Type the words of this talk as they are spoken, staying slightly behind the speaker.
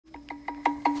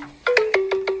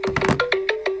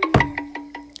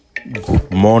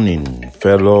morning,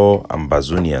 fellow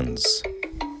Ambazonians.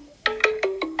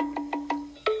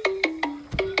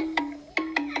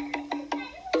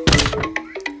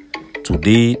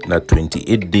 Today na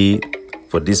 28th day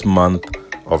for this month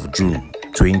of June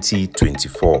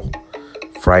 2024.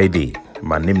 Friday,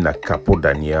 my name na Capo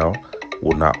Daniel,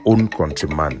 una own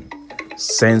countryman.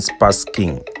 Sense past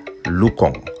King,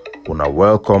 Lukong, una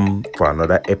welcome for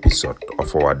another episode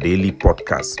of our daily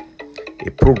podcast. A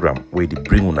program where they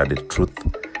bring una the truth,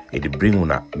 they bring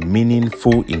una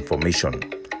meaningful information,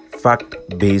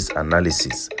 fact-based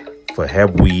analysis for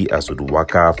help we as we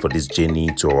waka for this journey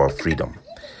to our freedom,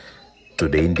 to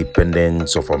the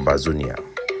independence of Ambazonia.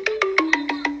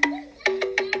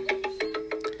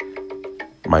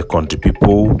 My country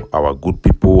people, our good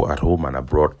people at home and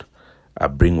abroad, I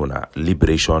bring una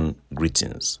liberation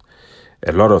greetings.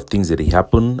 A lot of things that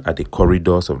happen at the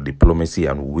corridors of diplomacy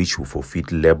and which we fulfill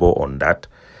labor on that.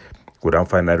 We then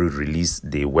finally release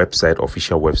the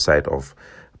official website of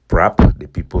PRAP, the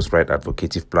People's Right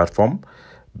Advocative Platform.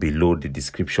 Below the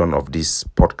description of this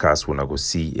podcast, when I go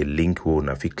see a link where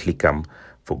if you click them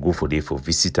for go for day, for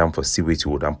visit them, for see what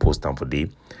you would post them for day.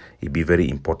 It be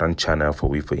very important channel for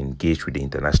we for engage with the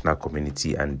international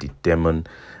community and determine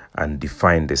and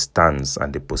define the stance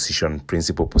and the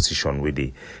principal position with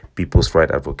the People's Right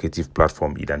Advocative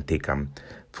Platform. It and take them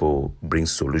for bring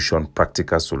solution,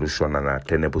 practical solution and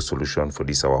attainable solution for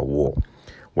this our war.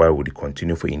 While we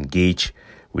continue to engage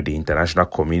with the international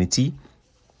community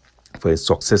for a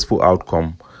successful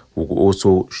outcome, we will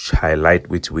also highlight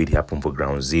which way it happened for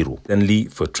ground zero. Thirdly,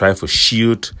 for try for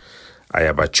shield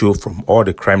Ayabacho from all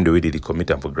the crime the way they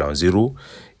commit for ground zero.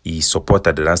 He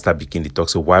supported the Landstar begin the talk.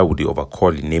 So why would they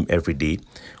overcall the name every day?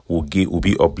 Will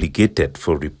be obligated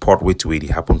for report which way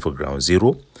it happened for ground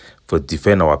zero, for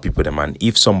defend our people them. And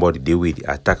if somebody they way they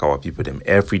attack our people them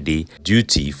every day,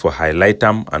 duty for highlight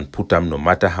them and put them no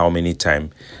matter how many time,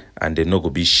 and they not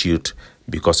go be shield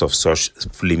because of such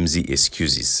flimsy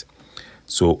excuses.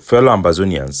 So fellow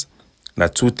Ambazonians, now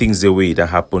two things the way that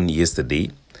happened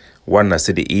yesterday. One, I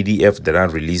said the ADF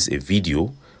that released a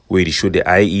video where they show the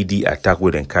IED attack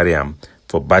with and carry them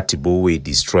for Batibo where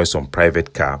destroy some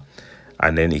private car,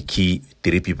 and then a key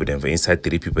 3 people then for inside,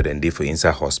 3 people then they for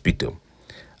inside hospital.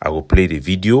 I will play the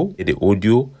video, the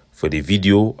audio for the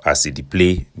video as it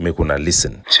play, make una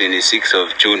listen. 26th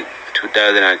of June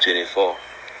 2024.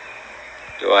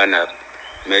 The one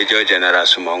Major General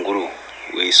Sumanguru,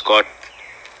 we escort,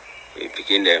 we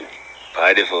begin them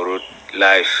party for road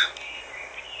life.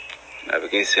 I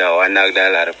begin say our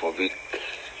Nagdala Republic.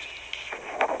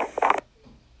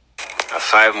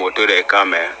 5 motor they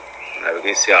come here. I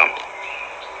begin see them.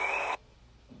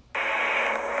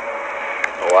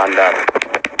 One that.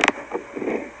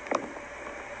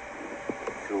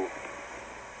 2.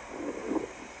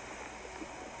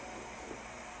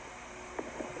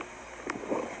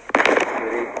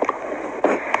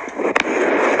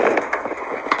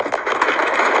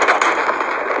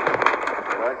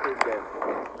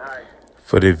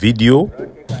 For the video,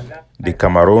 the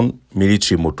Cameroon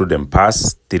military motor them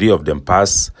pass, 3 of them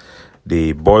pass.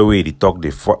 The boy way they talk, the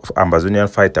Ambazonian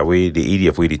fighter way, the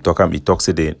ADF way they talk he talks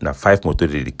say the na 5 motor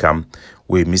they come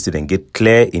where Mr. then get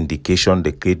clear indication,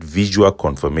 they get visual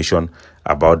confirmation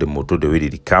about the motor the way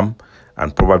they come,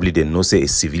 and probably they know say a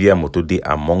civilian motor they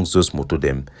amongst those motor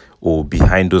them or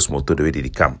behind those motor the way they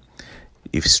come.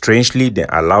 If strangely they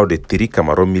allow the 3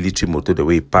 Cameroon military motor the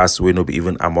way pass, when no be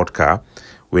even armored car,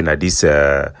 when at this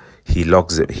he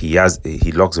locks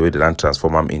away the land,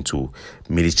 transform them into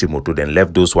military motor, then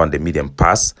left those one, they made them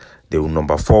pass. They will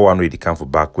number 4 one where they come for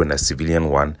back when a civilian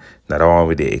one, another one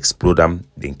where they explode them,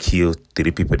 then kill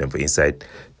 3 people then for inside,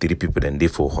 3 people then they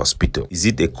for hospital. Is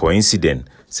it a coincidence?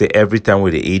 Say every time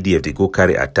where the ADF they go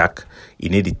carry attack, you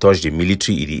need to touch the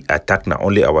military, it attack not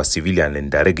only our civilian and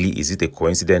directly. Is it a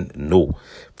coincidence? No.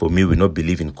 For me, we not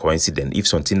believe in coincidence. If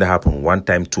something that happen 1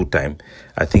 time, 2 time,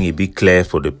 I think it be clear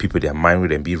for the people their mind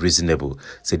with them be reasonable.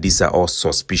 Say these are all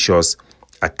suspicious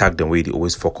attack the way they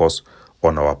always focus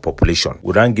on our population.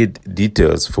 We don't get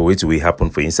details for which will happen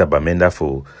for Insa Bamenda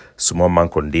for Small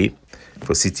Mankonde,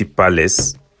 for City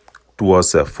Palace,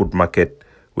 towards a food market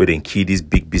where they kill this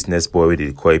big business boy where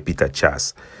they call Peter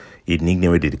Charles. His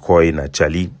nickname where they call him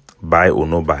Charlie, buy or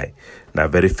no buy. Now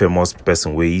very famous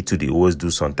person where he too they always do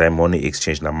sometime money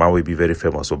exchange. Now man will be very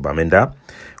famous for Bamenda.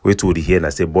 Where to the here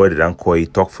and say boy they don't call he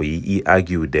talk for he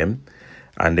argue with them.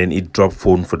 And then he drop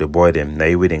phone for the boy them. Now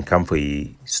he will then come for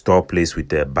a store place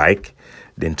with a bike.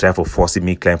 Then try for forcing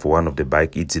me climb for one of the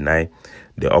bike. He deny.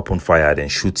 They open fire then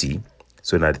shoot he.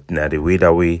 So now the way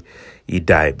that way he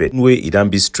died. But way it don't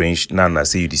be strange. Now I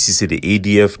say you see the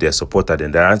ADF, their supporter,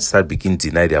 then they start begin to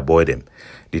deny their boy them.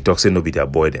 They talk say no be their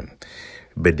boy them.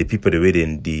 But the people the way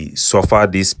they suffer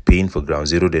this pain for Ground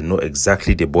Zero, they know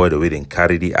exactly the boy the way they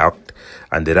carry the act,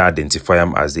 and they identify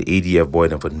him as the ADF boy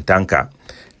them for Ntanka.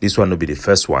 This one will be the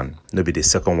first one, no be the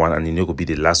second one, and it will be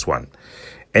the last one.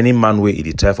 Any man way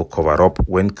he try for cover up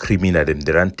when criminal them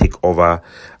they don't take over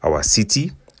our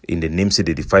city. In the name say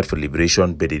they fight for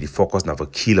liberation, but they focus now for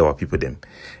kill our people them.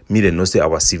 Me they know say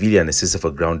our civilian necessary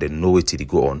for ground, they know where to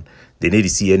go on. They need to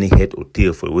see any head or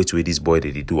tail for which way this boy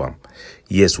they do am.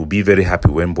 Yes, we'll be very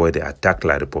happy when boy they attack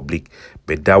La Republic,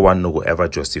 but that one no will ever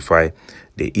justify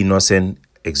the innocent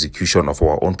execution of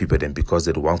our own people them because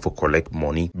they want for collect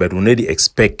money. But we need to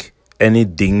expect any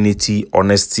dignity,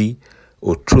 honesty,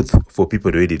 or truth for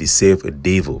people the way they save a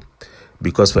devil.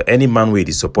 Because for any man where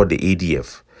they support the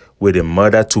ADF, where they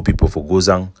murder 2 people for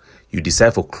Gozang, you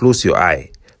decide for close your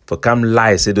eye, for come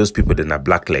lie, say those people then are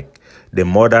black leg. They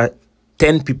murder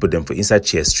 10 people them for inside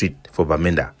Chair Street for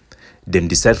Bamenda. Them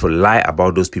decide for lie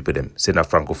about those people them, say na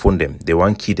francophone them. They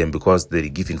want kill them because they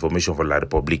give information for La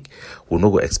Republic. We no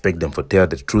go expect them for tell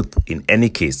the truth in any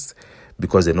case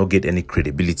because they no get any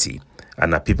credibility.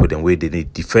 And na people them way they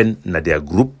defend na their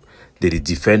group, they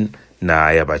defend na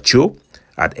Ayabacho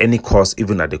at any cost,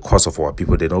 even at the cost of our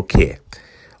people. They don't care.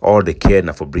 All they care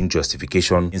now for bring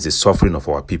justification is the suffering of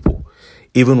our people.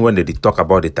 Even when they talk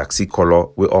about the taxi color,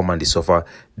 where all man they suffer,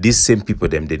 these same people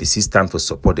them they see stand for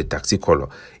support the taxi color,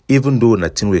 even though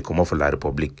nothing will come out for La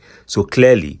Republic. So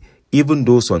clearly, even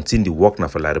though something they work now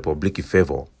for La Republic in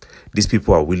favor, these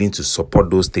people are willing to support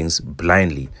those things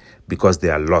blindly because they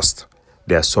are lost.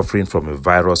 They are suffering from a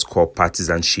virus called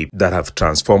partisanship that have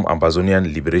transformed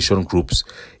Amazonian liberation groups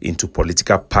into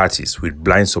political parties with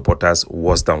blind supporters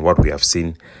worse than what we have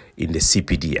seen in the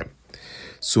CPDM.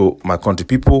 So my country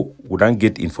people wouldn't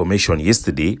get information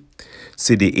yesterday.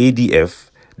 Say the ADF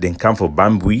then come for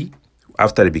Bambui.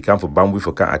 After they become for Bambui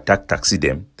for can attack taxi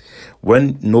them.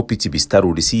 When no PTB start,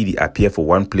 we see they appear for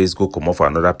one place, go come off for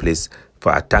another place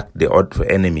for attack the odd for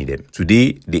enemy them.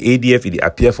 Today, the ADF they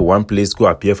appear for one place, go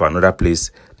appear for another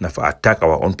place, now for attack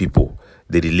our own people.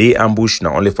 They delay ambush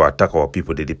now only for attack our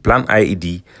people. They plan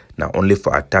IED now only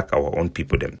for attack our own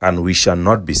people them. And we shall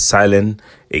not be silent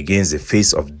against the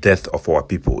face of death of our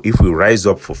people. If we rise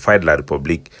up for fight La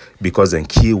Republic because then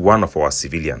kill one of our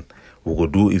civilian, we will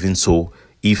do even so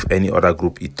if any other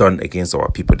group is turned against our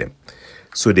people them.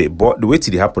 So the way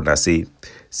it happened, I say,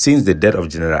 since the death of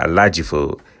General Alaji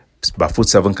for Bafut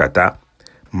 7 Kata,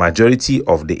 majority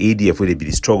of the ADF where they be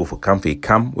the struggle for camp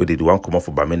where they do one come off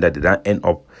for Bamenda, they don't end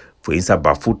up for inside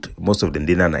Bafut. Most of them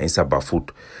they are inside Bafut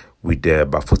with the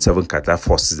Bafut 7 Kata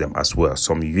forces them as well.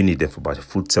 Some unit them for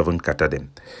Bafut 7 Kata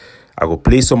them. I will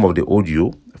play some of the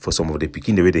audio for some of the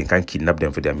Pekin the way they can kidnap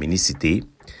them for their minicity,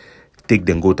 take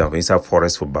them go down for inside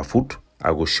forest for Bafut. I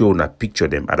will show and picture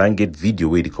them. I don't get video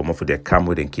where they come up for their cam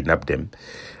where they kidnap them.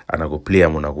 And I go play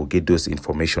them and I go get those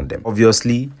information them.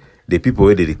 Obviously, the people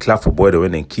where they clap for boy them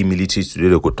when they key military today,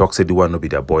 they go talk say they want to be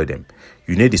their boy them.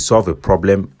 You need to solve a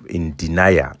problem in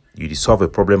denial. You solve a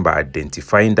problem by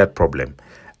identifying that problem,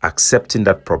 accepting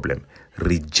that problem,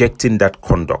 rejecting that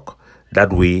conduct.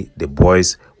 That way, the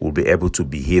boys will be able to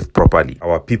behave properly.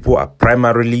 Our people are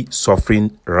primarily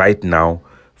suffering right now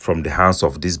from the hands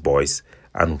of these boys.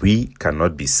 And we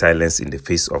cannot be silenced in the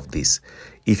face of this.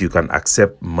 If you can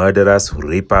accept murderers,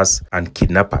 rapers, and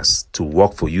kidnappers to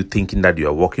work for you thinking that you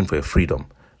are working for a freedom,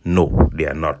 no, they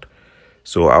are not.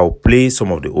 So I'll play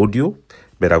some of the audio,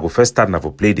 but I will first start now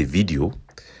to play the video.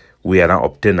 We are now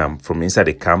obtain them from inside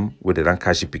the camp where they don't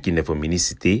catch picking for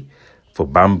Minicity, for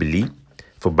Bambili,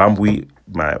 for Bambui,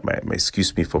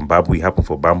 excuse me, from Bambui, happen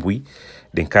for Bambui.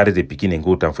 Then carry the picking and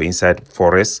go down for inside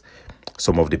forest.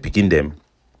 Some of the picking them.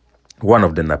 One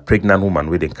of them a pregnant woman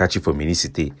where they catch it for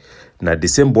Minicity. Now the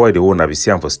same boy they want to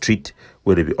see for street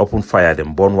where they be open fire,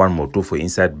 then burn one motor for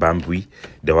inside Bambui.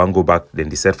 They want go back, then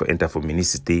decide for enter for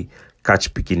Minicity,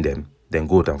 catch picking them, then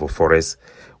go down for forest.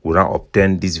 We now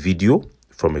obtain this video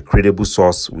from a credible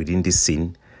source within this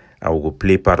scene, and we will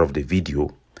play part of the video,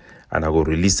 and I will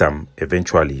release them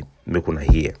eventually. Make una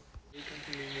hear.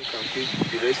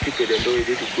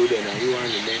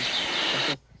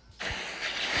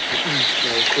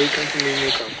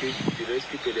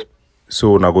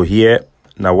 So now go here.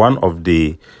 Now one of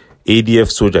the ADF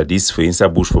soldier this for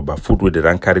inside bush for Bafut where they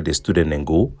ran carry the student and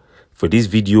go. For this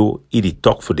video, it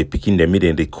talk for the picking them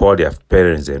and they call their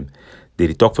parents them.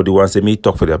 They talk for the ones they may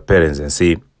talk for their parents and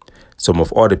say some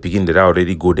of all the picking that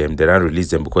already go them, they don't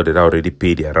release them because they already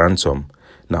pay their ransom.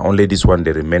 Now only this one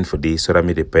they remain for this, so that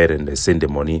made the parent they send the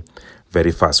money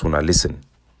very fast when I listen.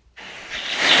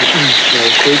 The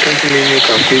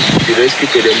rest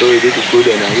people they don't ready to go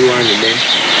there now. You want the men?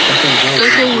 So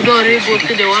say we don't already go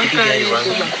to the one carry.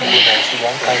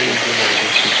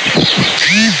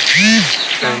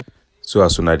 So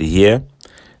as soon as they hear,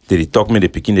 they talk me, the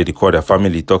picking, they call their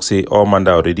family, talk say, all man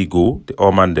that already go,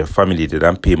 all man, the family, they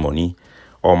don't pay money,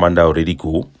 all man that already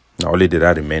go, now only they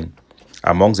don't remain.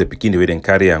 Amongst the picking, the way they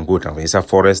carry and go to the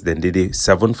forest, then they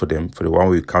 7 for them, for the one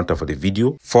we counter for the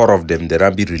video. 4 of them, they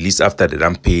don't be released after they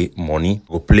don't pay money.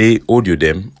 Go play audio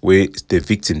them, where the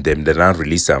victim them, they don't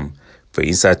release them. For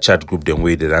inside chat group, them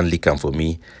way they don't leak them for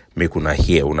me, make una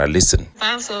hear, una listen.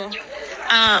 So,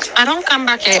 I don't come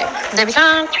back here. They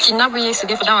began kidnap me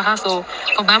yesterday for that house, so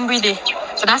for Bamboo Day.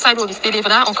 For that side of the stay for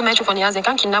that Uncle Metro for the house, they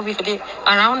can kidnap me for the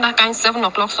around that kind 7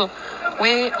 o'clock. So,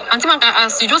 where until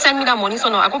as you just send me that money, so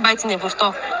now I go buy it in the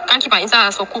store. Can't keep it inside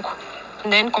as for cook.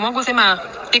 And then come on, go say my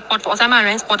take pot for outside my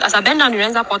rent pot. As I bend down the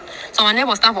rent pot, so my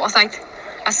neighbor start for outside.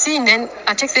 I see, and then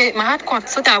I check say my hard cut,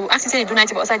 so that I will ask you say you do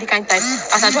 90 outside the kind time.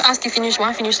 As I just ask you finish,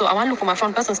 one finish, so I want to look for my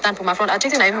front person stand for my front. I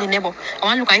check say even the neighbor. I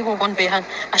want to look at you one by hand.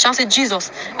 I shall say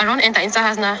Jesus. I don't enter inside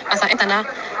house now. As I enter now,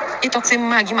 he talks say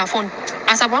I give my phone.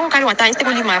 As I want to carry water, instead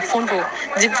of leave my phone for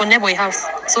neighbor house.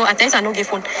 So I tell you I no get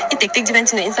phone. He take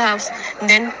events in the inside house. And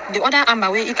then the other amber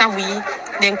way he can we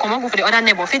then come on go for the other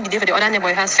neighbor. Feed the day for the other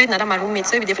neighbor house. Feed another my roommate.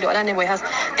 So every day for the other neighbor house.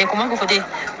 Then come on go for the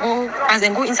go as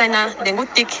then go inside now. Then go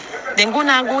take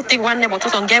one neighbor to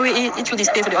some get way into the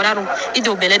stay for the other room. He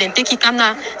do belly then take it come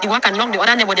now. The work and knock the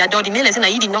other neighbor their door. The mail is in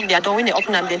he did knock their door when they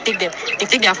open them. Then take them. They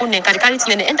take their phone then carry it.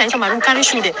 Then they enter into my room carry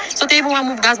shoe there. So they even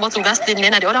move gas bottle gas then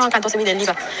the other one can't toss me the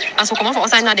liver. And so come on for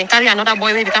outside now then carry another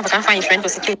boy where we can't find his friend to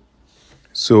sit.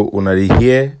 So when they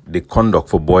hear the conduct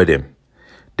for boy them,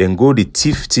 then go the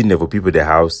thief thing for people their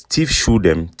house, thief shoe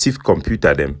them, thief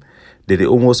computer them. They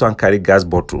almost want carry gas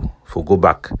bottle for go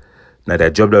back. Now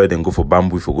their job that then go for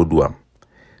bamboo for go do them.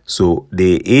 So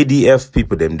the ADF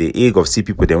people them, the AGOC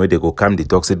people them where they go come, they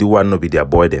talk say they want not be their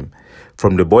boy them.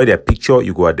 From the boy their picture,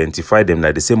 you go identify them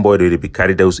like the same boy they be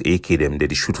carry those AK them, they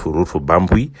shoot for road for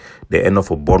bamboo, they end up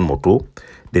for born moto.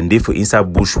 Then they for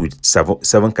inside bush with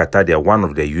 7 kata, they are one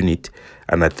of their unit.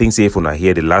 And I think say if you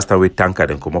hear the last time we tanker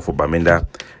them come up for Bamenda,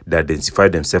 they identify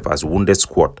themselves as wounded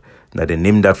squad. Now they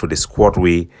name that for the squad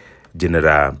way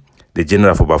the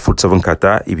general for about 7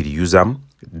 kata, if they use them,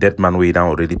 that man way down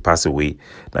already passed away.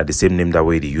 Now the same name that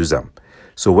way they use them.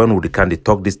 So when we can they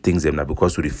talk these things them now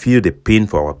because we feel the pain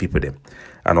for our people them.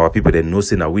 And our people they know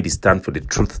say now we stand for the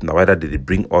truth. Now whether they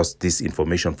bring us this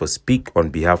information for speak on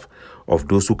behalf of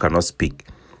those who cannot speak.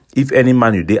 If any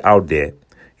man you dey out there,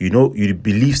 you know, you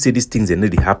believe say these things and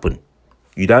they happen.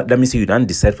 You don't let me say you don't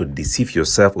decide to deceive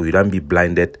yourself or you don't be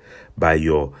blinded by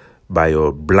your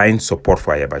blind support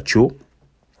for Ayabacho.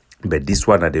 But this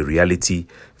one are the reality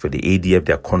for the ADF,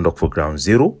 their conduct for ground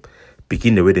zero.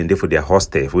 Picking the way they for their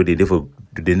hostel, where they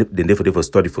for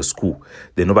study for school.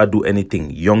 They never do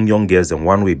anything. Young girls and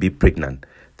one way be pregnant.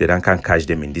 They don't can catch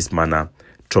them in this manner,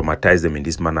 traumatize them in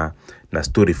this manner. Na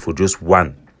story for just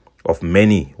one of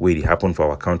many where it happen for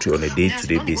our country on a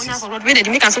day-to-day basis. Where they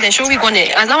make us so they show we gonna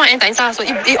as now enter inside so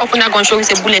if they open that gun show we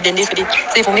say bullet then they say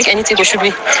if we make anything go should we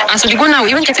and so they go now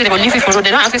we even check say they go leave it for road they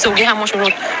don't ask us so we get how much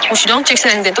road we should don't check say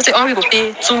then to say all we go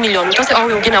pay 2 million we don't say all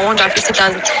we will get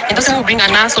 150,000 and to say we bring an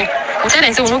answer we tell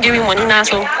them say we no give you money now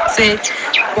so say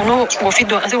we no go fit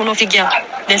do and say we no figure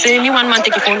they say me one man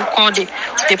take a phone call the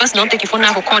person don't take a phone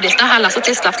now for call they start holla so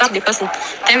they slap the person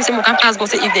tell me say we can pass go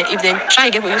say if they try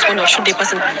get for use phone or shoot the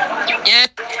person. Yeah,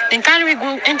 then carry we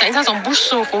go enter inside some bush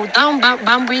so go down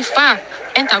bamboo far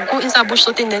enter go inside bush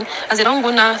so then as they don't go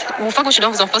now we first go shoot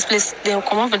down for some first place then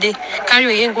come over there carry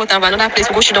we again go to another place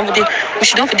we go shoot down for there we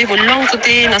shoot down for there for long so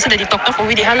then so that they talk for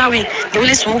we the holla we the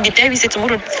only smoke the tell we say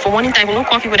tomorrow for morning time we no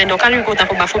coffee but then they'll carry we go down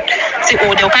for barefoot say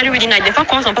oh they'll carry we the night they first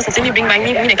call some person say me bring back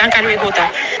me they can't carry we go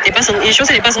down the person it shows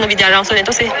say the person no be there around so then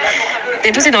to say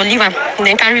don't leave them and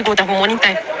then carry we go down for morning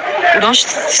time we don't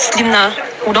sleep now.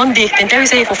 We don't day. Then tell we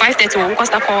say for 5:30 we go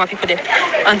start call our people there.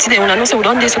 Until then we know say we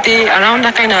don't day so they around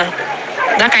that kind of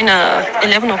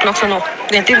 11 o'clock so no.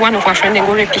 Then take one of our friends and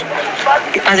go repeat.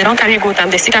 As they don't carry go time,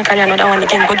 they still can carry another one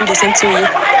again. Go do the same thing.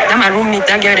 That my roommate,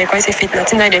 that girl they call say fit.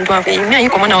 Nothing that they do have. Me and you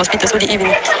come on the hospital so the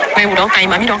evening when we don't cry,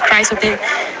 mommy don't cry so they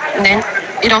then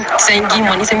you don't send give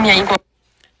money say me and you go.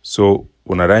 So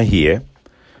when I done here,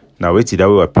 now wait till that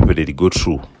way people they go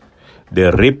through. They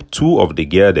rape 2 of the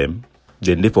girl them.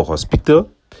 Then they for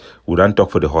hospital. We don't talk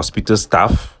for the hospital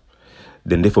staff.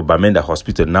 Then they for Bamenda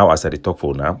hospital now as I talk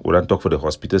for now. We don't talk for the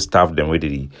hospital staff. Then where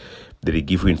they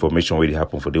give you information where it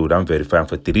happen for. They would not verify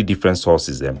for 3 different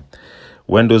sources them.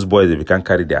 When those boys they can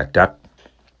carry the attack,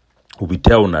 we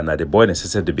tell una that the boy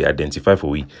necessary to be identified for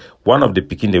we. One of the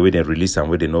picking the way they release and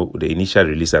where they know the initial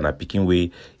release and a picking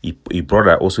way he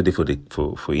brother also there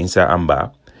for inside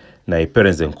Amber. Now your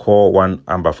parents then call one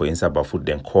Amber for inside Bafoot,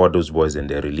 then call those boys and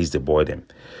they release the boy them.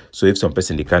 So if some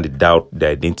person they can't doubt the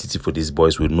identity for these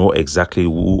boys, we know exactly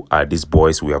who are these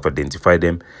boys. We have identified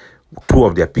them. 2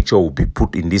 of their picture will be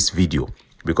put in this video.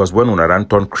 Because when una run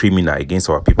turn criminal against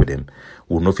our people them,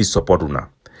 we will not feel support una.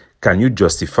 Can you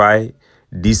justify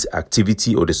this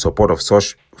activity or the support of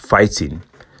such fighting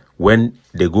when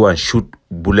they go and shoot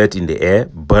bullet in the air,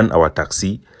 burn our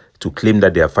taxi to claim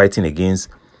that they are fighting against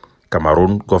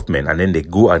Cameroon government, and then they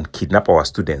go and kidnap our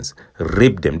students,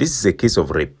 rape them? This is a case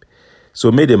of rape.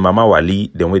 So may the Mama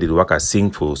Wali, the way they work and sing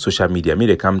for social media, may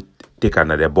they come take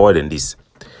another boy than this.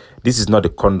 This is not the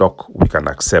conduct we can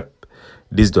accept.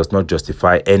 This does not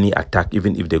justify any attack,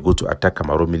 even if they go to attack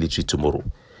Cameroon military tomorrow.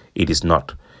 It is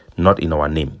not in our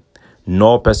name.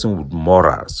 No person with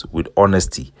morals, with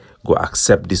honesty, go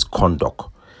accept this conduct.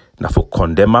 Now for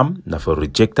condemn them, now for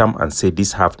reject them and say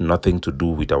this have nothing to do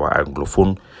with our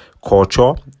Anglophone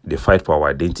culture, the fight for our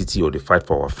identity or the fight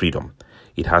for our freedom.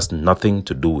 It has nothing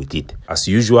to do with it. As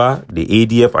usual, the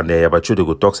ADF and the Ayabacho, they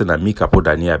go talk say na me Kapo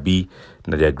Dania be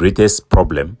their greatest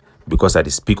problem because I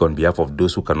speak on behalf of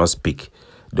those who cannot speak.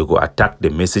 They go attack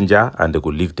the messenger and they go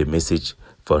leave the message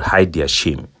for hide their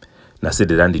shame. Now say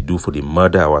they do for the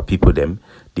murder our people them,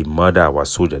 the murder our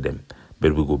soldier them.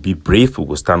 But we go be brave, we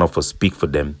go stand up for speak for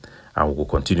them, and we go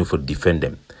continue for defend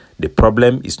them. The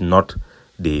problem is not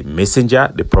the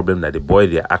messenger, the problem that the boy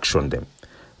they action them.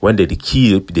 When they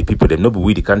kill the people, them no be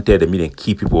we they can't tell them me then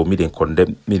kill people, me then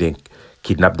condemn, me then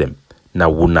kidnap them.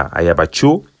 Now wuna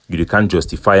Ayabacho, you can't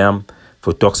justify them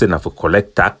for toxin and for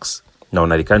collect tax. Now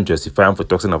they can't justify them for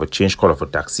toxin and for change color for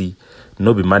taxi.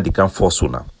 No be man they can't force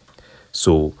una.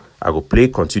 So I go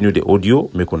continue the audio,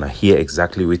 make una hear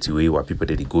exactly what people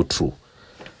they go through.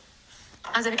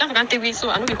 As I can't take me, so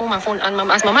I know we call my phone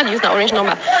and as mama use the orange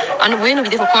number. And when we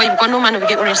did for call you, because no man will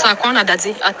get orange. So I call her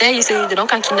daddy. I tell you say they don't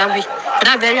can kidnap me. But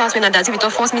that very house when daddy we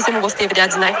don't force me say we go stay with their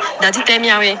deny. Daddy tell me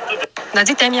away.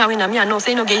 Daddy tell me away na me I know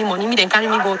say no get you money, me then carry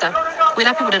me go there.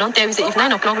 Whether people they don't tell you say if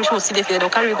 9 o'clock we should see the they'll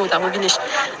carry me go to our village.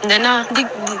 And then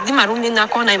the my room in the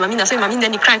corner, my mina so my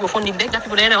then they cry for phone, they beg that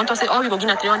people there want to say, oh we go give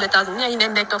 300,000. Yeah, in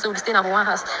then beg to say we stay in our one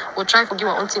house. We'll try for give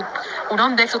our own thing. We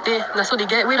don't beg so they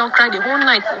get we don't cry the whole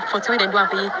night for the way they do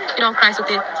pay. We don't cry so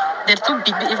they're too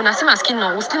big. Even I see my skin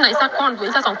now, we still it's a corn,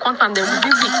 it's some corn farm. They will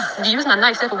be big. They use a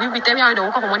knife. So we tell me how they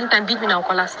work for money time beat me now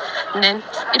colors. And then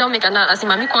it don't make a as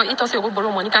mommy call it also go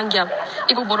borrow money can give.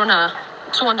 It go borrow na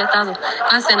 200,000.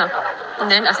 Can send her. And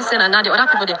then assistant and now the other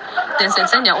people then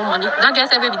send their own money. That girl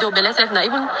said we do belly self now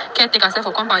even can't take herself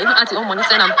for compound. Even at his own money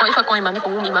send them. If I call mommy for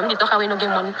me, mommy they talk away no get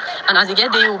money. And as they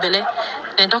get there you belly,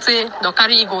 then talk say they'll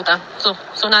carry it go there. So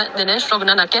now the next struggle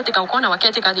now caretaker call our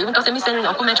caretaker. Even talk say me sending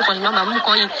a comment for the number. I'm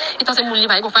call you. It talk say me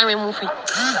leave I go find where move free.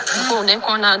 Go then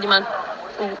call now the man.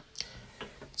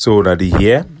 So that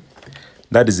here,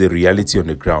 that is the reality on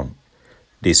the ground.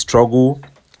 The struggle,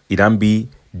 it can be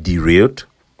derailed.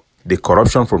 The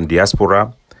corruption from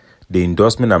diaspora, the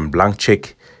endorsement and blank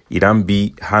check, it can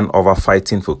be hand over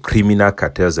fighting for criminal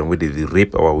cartels and where they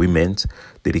rape our women,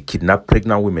 they kidnap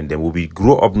pregnant women, then will be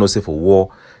grow up no say for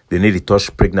war, they need to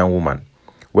touch pregnant woman.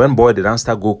 When boy they don't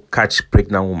start go catch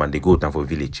pregnant woman, they go down for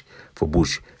village, for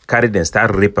bush, carry them,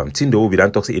 start rape them. Think they will be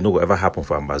done talk say it no go ever happen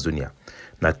for Amazonia.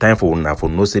 Now time for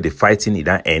no say the fighting it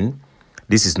don't end.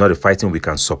 This is not a fighting we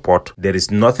can support. There is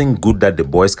nothing good that the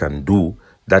boys can do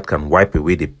that can wipe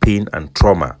away the pain and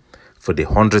trauma for the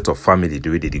hundreds of families the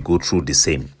way they go through the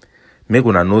same. Make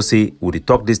una know say, we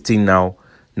talk this thing now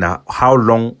how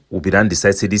long will be done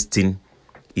decide say this thing,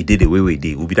 it did the way we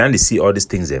did. We'll be done to see all these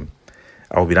things them.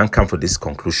 I will be done come for this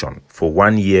conclusion. For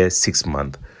 1 year, 6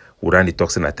 months, we'll done the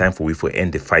talks a time for we for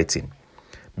end the fighting.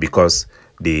 Because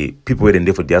the people who are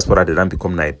there for diaspora, they don't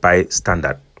become a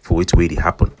bystander for which way they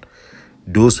happen.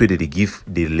 Those way that they give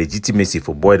the legitimacy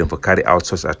for boy them for carry out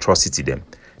such atrocity them.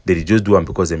 They just do them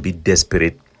because they be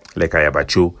desperate like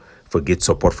Ayabacho for get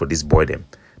support for this boy them.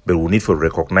 But we need to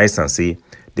recognize and say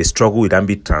the struggle will then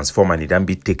be transformed and it then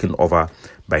be taken over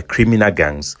by criminal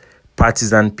gangs,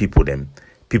 partisan people them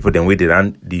where they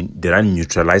run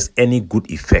neutralize any good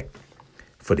effect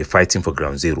for the fighting for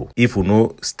ground zero. If we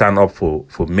no stand up for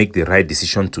make the right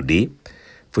decision today,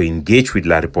 for engage with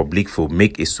La Republique for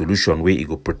make a solution where it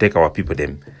will protect our people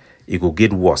them, it will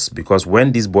get worse because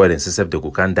when these boys and sisters they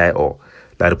go can't die or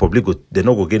La Republique they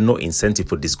not go get no incentive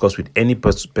for discuss with any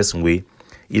person way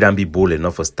it can be bold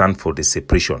enough for stand for the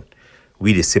separation.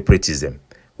 We the separatism.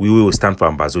 We will stand for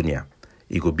Amazonia.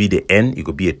 It will be the end, it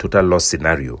will be a total loss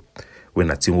scenario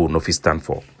when a team will not stand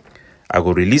for. I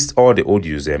go release all the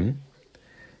audios them.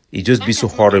 It just be so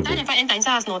horrible.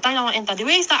 The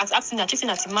way he start asking that chasing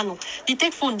at man, they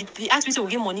take phone, they ask me to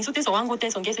give money. So they one go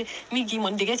test on get me give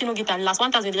money, they get no get and last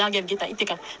 1,000 they get it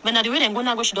take. But now the way they go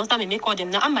now go she don't start me make call them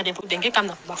now. I'm mad them get come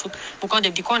now for food because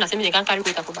they call and say me they can't carry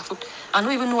weight for food. I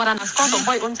don't even know what I'm called the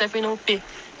boy own self no pay.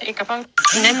 And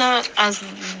then as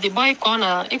the boy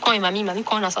corner, he call him mommy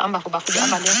corner so I'm for food.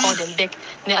 I'm then call them back.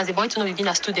 Then as the boy to know we been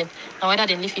a student. Now whether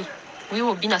they leave we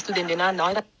will be a student then now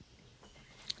whether.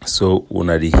 So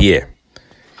when I hear,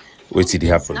 what did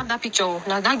happen? Snap that picture.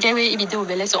 Now that guy where he be there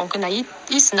with so uncle. Now he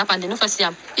snap and they no first see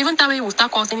him. Even that way we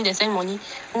start calling me, they send money.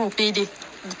 We will pay the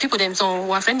people them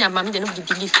so our friend their mommy they no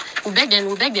believe. We beg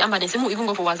the amber they say we even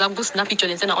go for WhatsApp go snap picture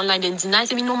then send online then deny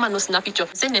say me no man no snap picture.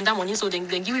 Send them that money so then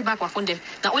give it back our phone them.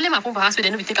 Now only my phone for house they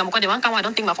no be take am because they want come I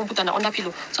don't take my phone put on under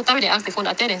pillow. So that way they ask the phone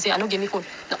I tell them say I no give me phone.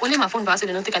 Now only my phone for house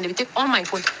they don't take and they take all my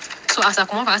phone. So as I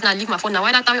come on for house now leave my phone. Now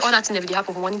why that way all that thing they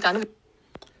happen for money time.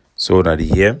 So now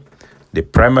here, the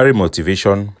primary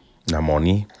motivation na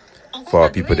money for our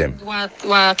people them.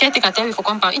 Caretaker tell me for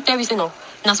compound. It tell me say no.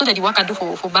 Now so that the work I do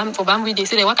for Bambi they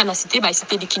say they work na city by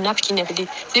city they kidnap every day.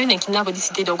 Say when they kidnap for this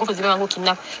city they'll go for the and go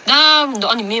kidnap. That the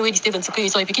only main way the state and security.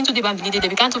 So if you begin to the Bambi they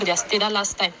began to for their city that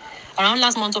last time. Around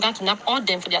last month so can kidnap all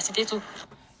them for their city too.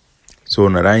 So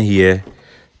now here,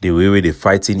 the way they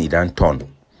fighting it and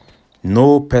turn.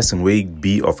 No person will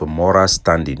be of a moral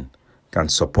standing can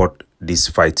support this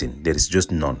fighting. There is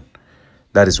just none.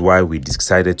 That is why we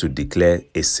decided to declare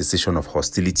a cessation of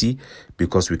hostility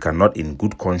because we cannot in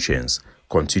good conscience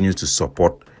continue to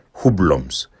support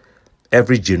hoodlums.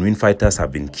 Every genuine fighters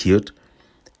have been killed.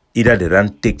 Either they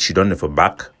don't take Chidon for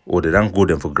back or they don't go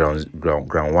them for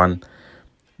ground one.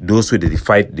 Those who they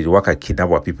fight, they work at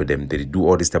kidnap our people, them they do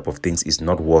all this type of things is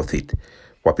not worth it.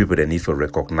 What people they need to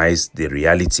recognize the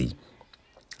reality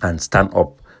and stand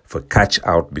up for catch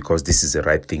out because this is the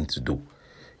right thing to do.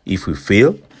 If we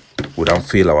fail, we don't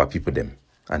fail our people them.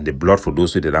 And the blood for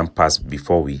those who they don't pass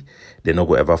before they not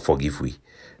go ever forgive we.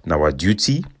 Now our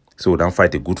duty, so we don't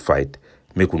fight a good fight,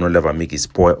 make we not ever make it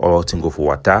spoil all thing go for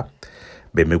water,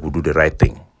 but make we do the right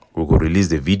thing. We will release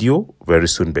the video very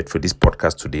soon, but for this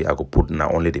podcast today, I will put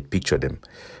now only the picture them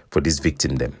for this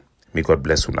victim them. May God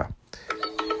bless you now.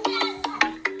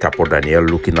 Capo Daniel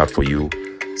looking out for you,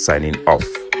 signing off.